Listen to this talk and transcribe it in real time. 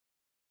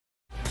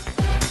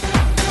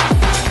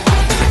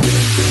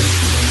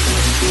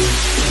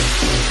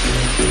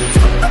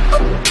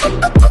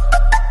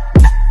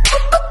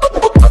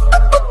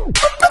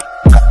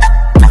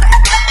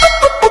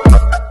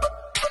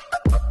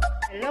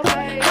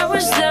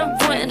was there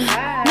when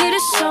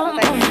needed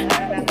someone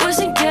who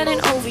wasn't getting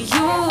over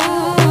you.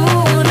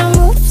 When I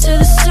move to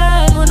the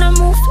side, when I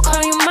move,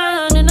 call you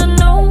mine, and I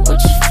know what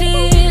you're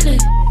feeling.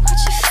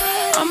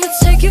 I'ma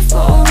take you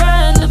for a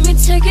ride, let me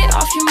take it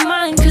off your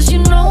mind, cause you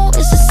know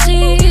it's a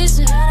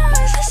season.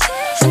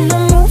 And I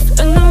move,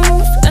 and I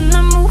move, and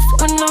I move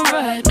when I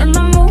ride, and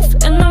I move,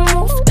 and I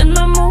move, and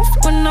I move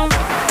when I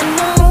ride, and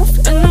I move,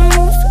 and I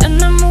move,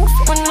 and I move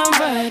when I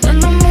ride,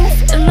 and I move,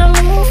 and I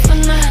move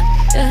when I,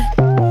 yeah.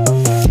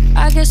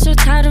 I get so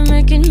tired of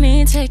making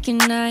me take a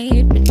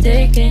night,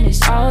 predicting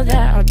it's all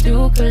that I'll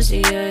do cause of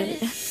you.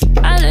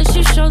 I let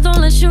you show, don't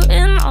let you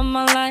in on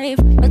my life.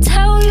 I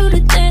tell you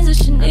the things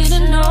that you need to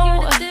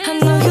know. I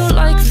know you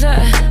like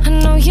that, I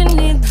know you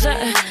need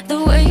that.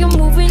 The way you're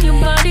moving your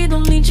body,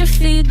 don't need your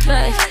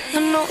feedback. I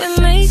know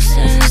it makes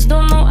sense,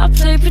 don't know I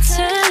play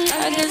pretend.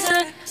 I guess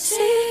that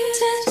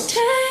seasons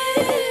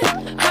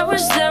change. I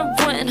was there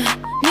when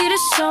needed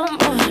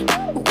someone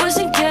who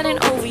wasn't getting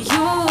over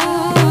you.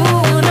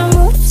 When I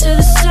move to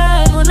the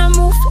side, when I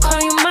move,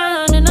 call you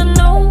mine, and I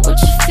know what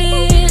you're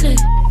feeling.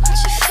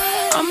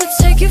 I'ma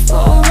take you for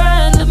a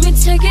ride, let me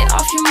take it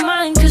off your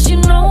mind, cause you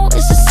know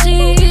it's a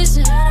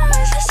season.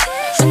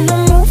 And I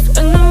move,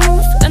 and I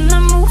move, and I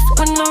move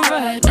when I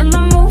ride, and I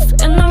move,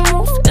 and I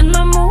move, and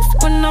I move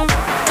when I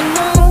ride, and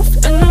I move,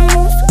 and I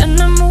move,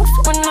 and I move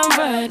when I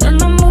ride,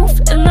 and I move,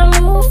 and I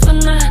move when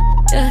I,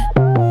 yeah.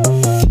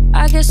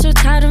 I get so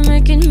tired of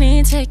making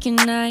me take a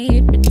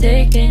night,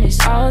 predicting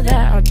it's all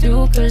that I'll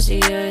do cause of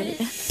you.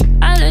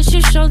 I let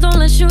you show, don't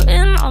let you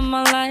in on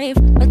my life.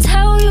 I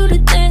tell you the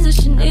things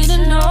that you need to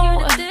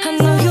know. I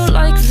know you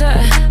like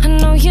that, I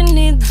know you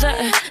need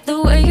that.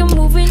 The way you're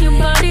moving your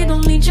body,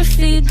 don't need your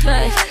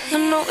feedback. I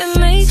know it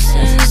makes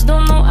sense,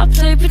 don't know I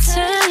play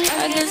pretend.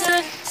 I guess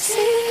that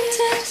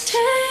seasons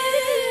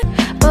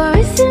change. But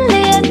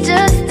recently I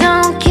just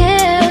don't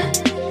care.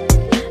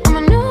 I'm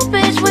a new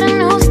bitch with a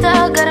new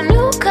style, got a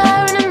new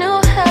car and a new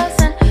house,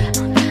 and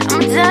I'm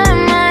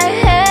dyeing my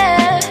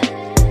hair.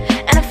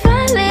 And I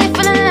finally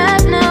feel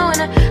alive now,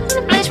 and I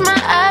wanna bleach my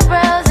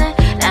eyebrows, and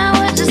now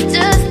I just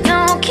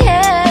don't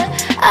care.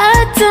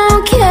 I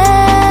don't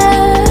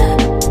care,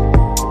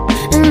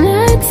 and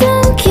I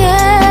don't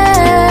care.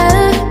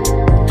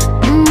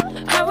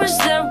 I was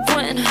there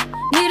when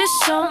needed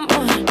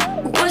someone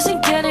who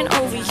wasn't getting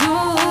over you.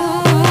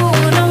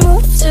 When I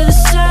move to the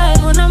side,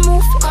 when I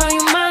move, call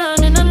you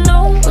mine, and I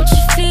know what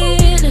you're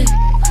feeling.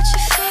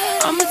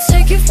 I'ma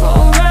take you for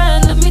a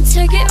ride, let me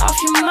take it off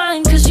your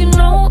mind, cause you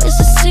know it's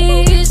a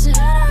season.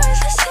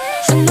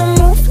 And I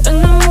move,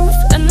 and I move,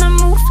 and I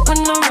move when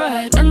I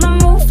ride, and I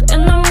move,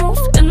 and I move,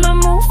 and I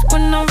move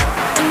when I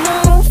ride, and I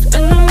move,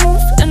 and I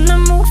move, and I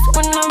move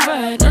when I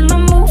ride, and I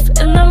move,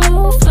 and I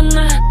move when I,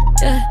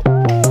 yeah.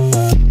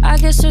 I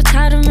get so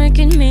tired of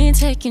making me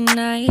take a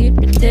night,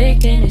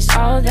 predicting it's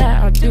all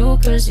that I'll do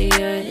cause of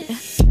you.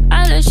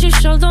 I let you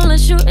show, don't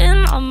let you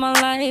in on my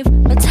life.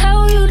 I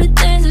tell you the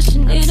things that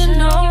you need to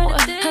know.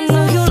 I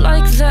know you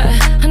like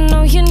that, I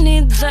know you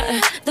need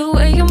that. The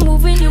way you're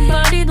moving your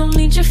body, don't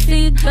need your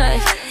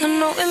feedback. I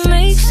know it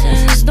makes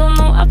sense, don't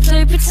know I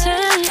play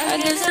pretend. I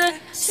guess that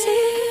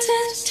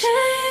seasons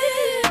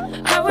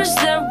change. I was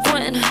there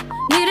when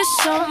needed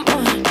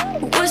someone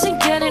who wasn't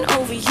getting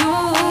over you.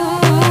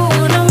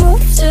 When I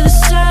move to the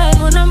side,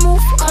 when I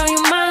move, call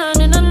you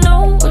mine, and I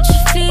know what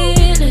you're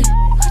feeling.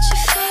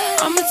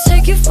 I'ma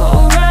take you for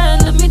a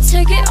ride, let me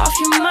take it off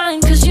your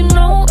mind, cause you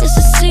know it's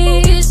a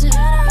season.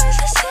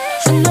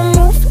 And I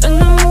move,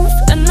 and I move,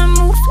 and I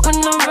move when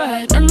I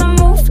ride, and I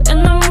move,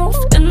 and I move,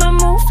 and I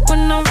move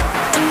when I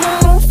ride, and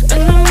I move,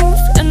 and I move,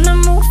 and I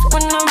move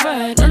when I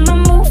ride, and I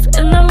move,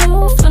 and I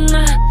move when I,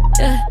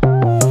 yeah.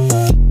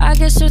 I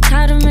get so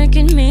tired of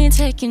making me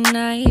take a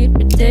night,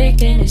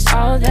 predicting it's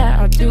all that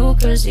I'll do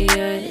cause of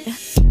you.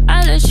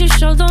 I let you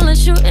show, don't let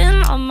you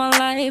in on my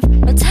life.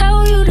 I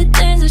tell you the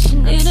things that you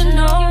need to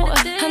know.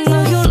 I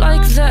know you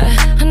like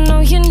that, I know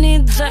you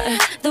need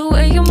that. The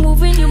way you're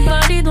moving your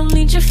body, don't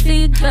need your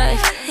feedback.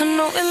 I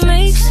know it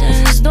makes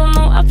sense, don't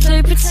know I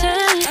play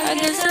pretend. I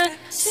guess that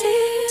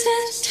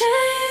seasons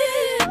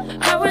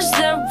change. I was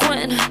there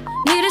when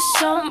needed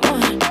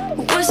someone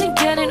who wasn't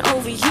getting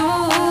over you.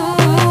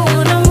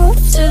 When I move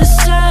to the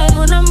side,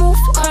 when I move,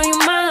 call you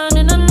mine,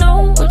 and I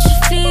know what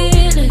you're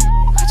feeling.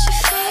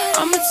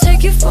 I'ma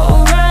take you for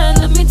a ride,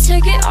 let me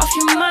take it off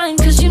your mind,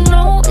 cause you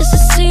know it's a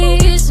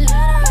season.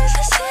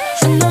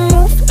 And I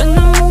move, and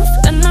I move,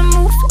 and I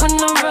move when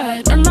I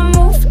ride, and I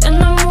move,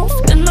 and I move,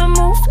 and I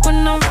move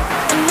when I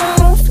ride, and I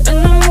move,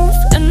 and I move,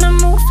 and I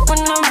move when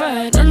I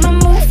ride, and I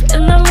move,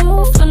 and I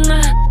move when I,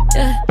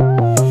 yeah.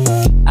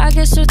 I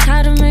get so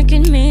tired of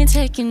making me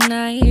take a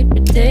night,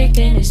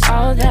 predicting it's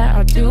all that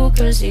I'll do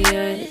cause of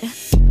you.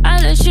 I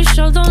let you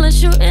show, don't let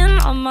you in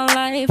on my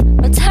life.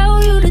 I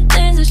tell you the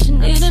things that you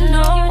need to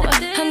know.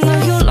 I know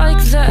you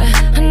like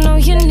that, I know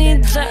you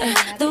need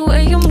that. The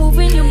way you're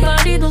moving your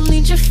body, don't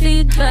need your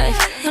feedback.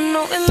 I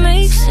know it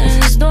makes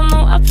sense, don't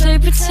know I play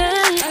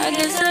pretend. I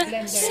guess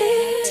that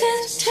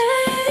seasons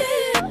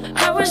change.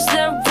 I was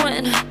there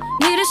when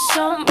needed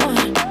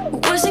someone who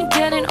wasn't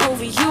getting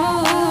over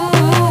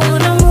you.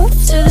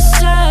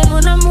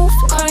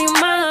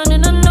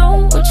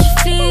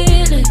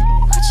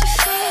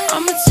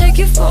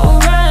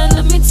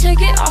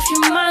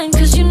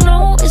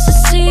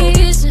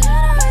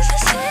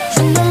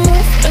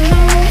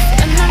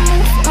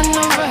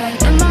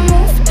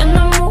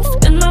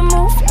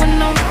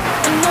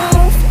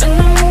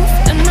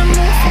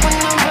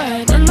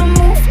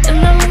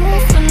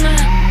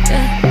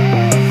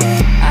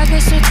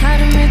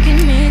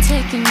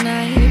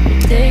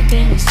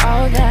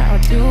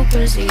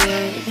 cause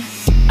yeah,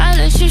 I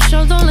let you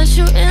show, don't let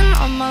you in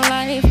on my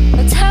life.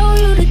 I tell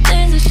you the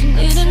things that you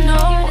need to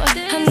know.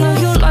 I know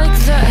you like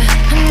that,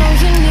 I know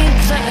you need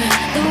that.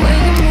 The way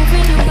you're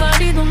moving your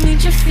body, don't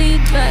need your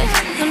feedback.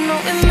 I know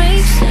it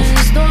makes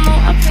sense, don't know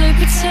I play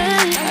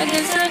pretend. I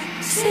guess that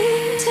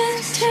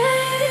seasons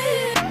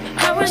change.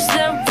 I was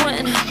there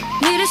when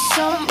needed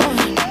someone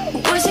who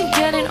wasn't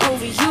getting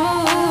over you.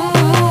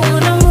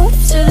 When I move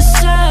to the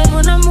side,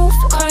 when I move,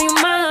 call you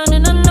mine,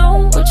 and I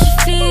know what you're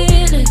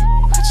feeling.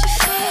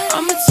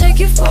 I'ma take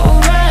you for a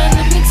ride,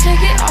 let me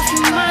take it off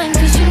your mind,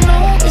 cause you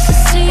know it's a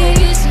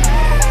season.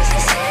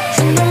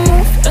 And I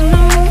move, and I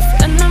move,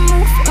 and I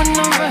move when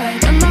I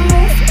ride. And I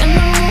move, and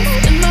I move,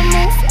 and I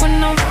move when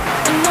I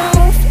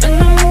move, and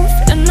I move,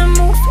 and I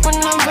move when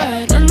I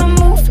ride. And I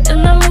move,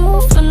 and I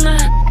move when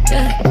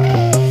yeah.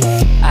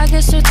 I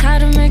guess you're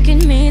tired of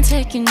making me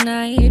take your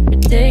night,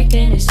 but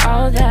taking is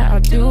all that I'll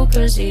do,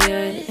 cause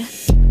yeah,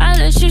 I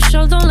let you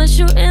show, don't let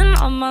you in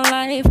on my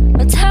life.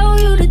 I tell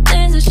you the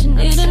things that you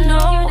need to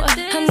know.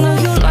 I know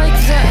you like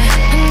that,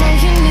 I know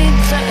you need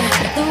that.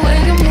 The way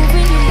you're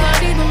moving your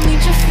body, don't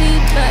need your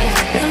feedback.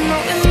 I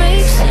know it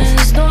makes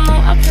sense, don't know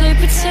I play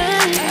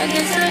pretend. I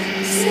guess that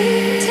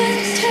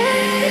seasons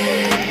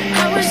change.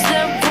 I was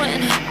there when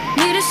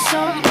needed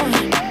someone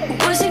who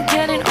wasn't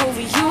getting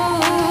over you.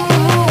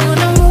 When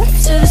I move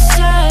to the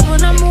side,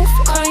 when I move,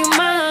 call you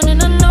mine,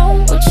 and I know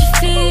what you're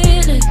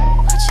feeling.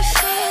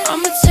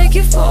 I'ma take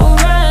you for a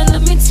ride,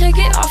 let me take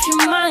it off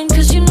your mind,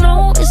 cause you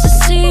know it's a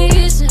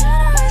season.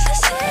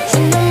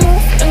 And I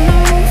move, and I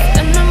move,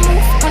 and I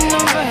move when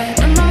I ride.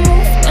 And I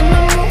move, and I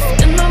move,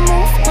 and I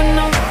move when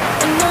I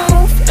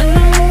move, and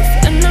I move,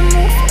 and I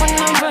move when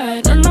I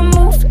ride. And I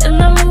move, and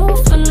I move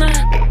when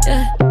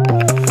yeah.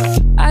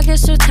 I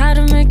guess you're tired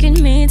of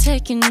making me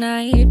take your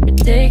night, but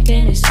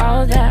taking is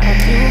all that I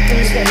do,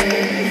 cause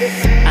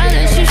yeah, I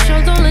let you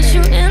show, don't let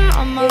you in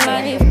on my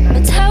life.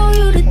 I tell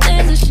you the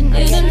things that you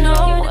need to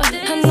know.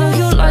 I know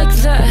you like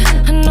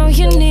that, I know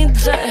you need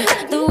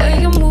that. The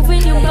way you're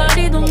moving your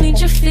body, don't need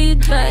your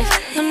feedback.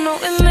 I know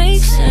it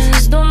makes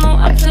sense, don't know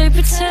I play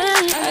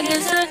pretend. I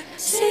guess that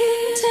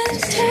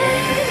seasons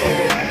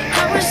change.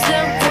 I was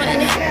there when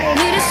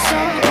needed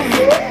someone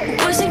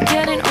who wasn't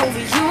getting over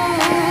you.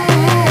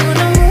 When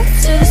I move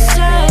to the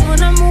side,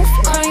 when I move,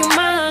 call you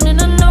mine,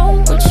 and I know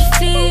what you're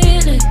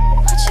feeling.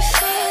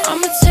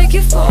 I'ma take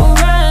you for a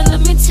ride,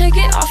 let me take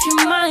it off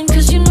your mind,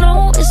 cause you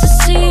know it's a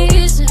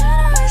season.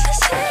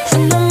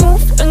 And I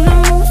move, and I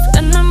move,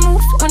 and I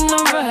move when I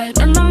ride.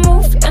 And I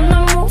move, and I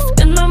move,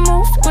 and I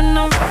move when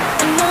I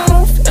ride. And I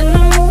move, and I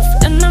move,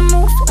 and I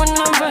move when I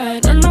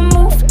ride. And I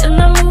move,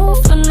 and I move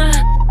when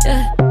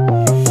yeah.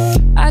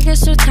 I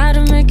guess you're tired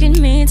of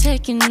making me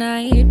take your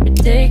night, but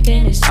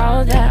taking is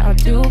all that I'll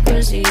do,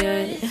 cause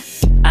yeah,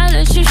 I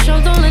let you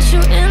show, don't let you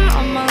in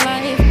on my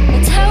life.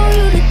 I tell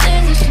you the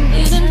things that you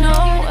need to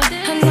know.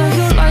 I know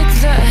you like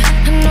that,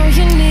 I know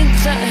you need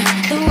that.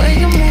 The way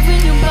you're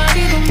moving your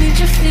body, don't need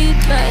your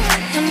feedback.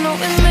 I know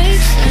it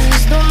makes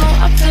sense, don't know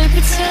I play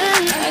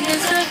pretend. I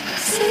guess that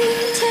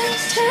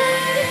seasons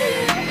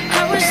change.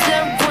 I was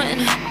there when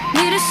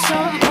needed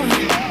someone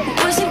who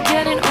wasn't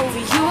getting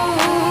over you.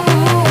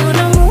 When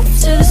I move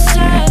to the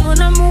side, when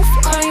I move,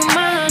 call you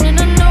mine, and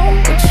I know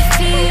what you're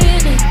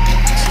feeling.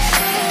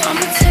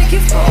 I'ma take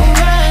you for a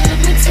ride, let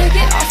me take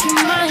it off your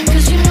mind,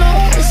 cause you know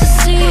it's a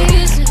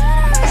season.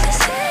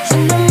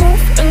 And I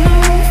move, and I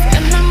move,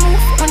 and I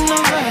move when I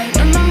ride.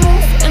 And I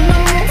move, and I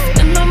move,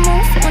 and I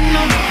move when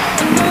I move,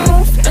 and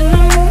I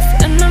move,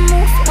 and I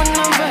move when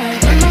I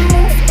ride. And I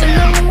move, and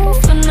I move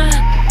when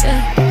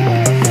yeah.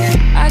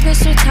 I guess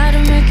you're tired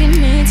of making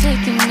me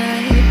take a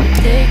night, but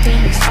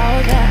taking is all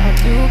that I'll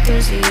do,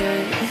 cause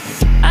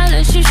yeah, I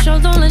let you show,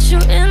 don't let you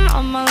in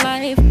on my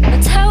life.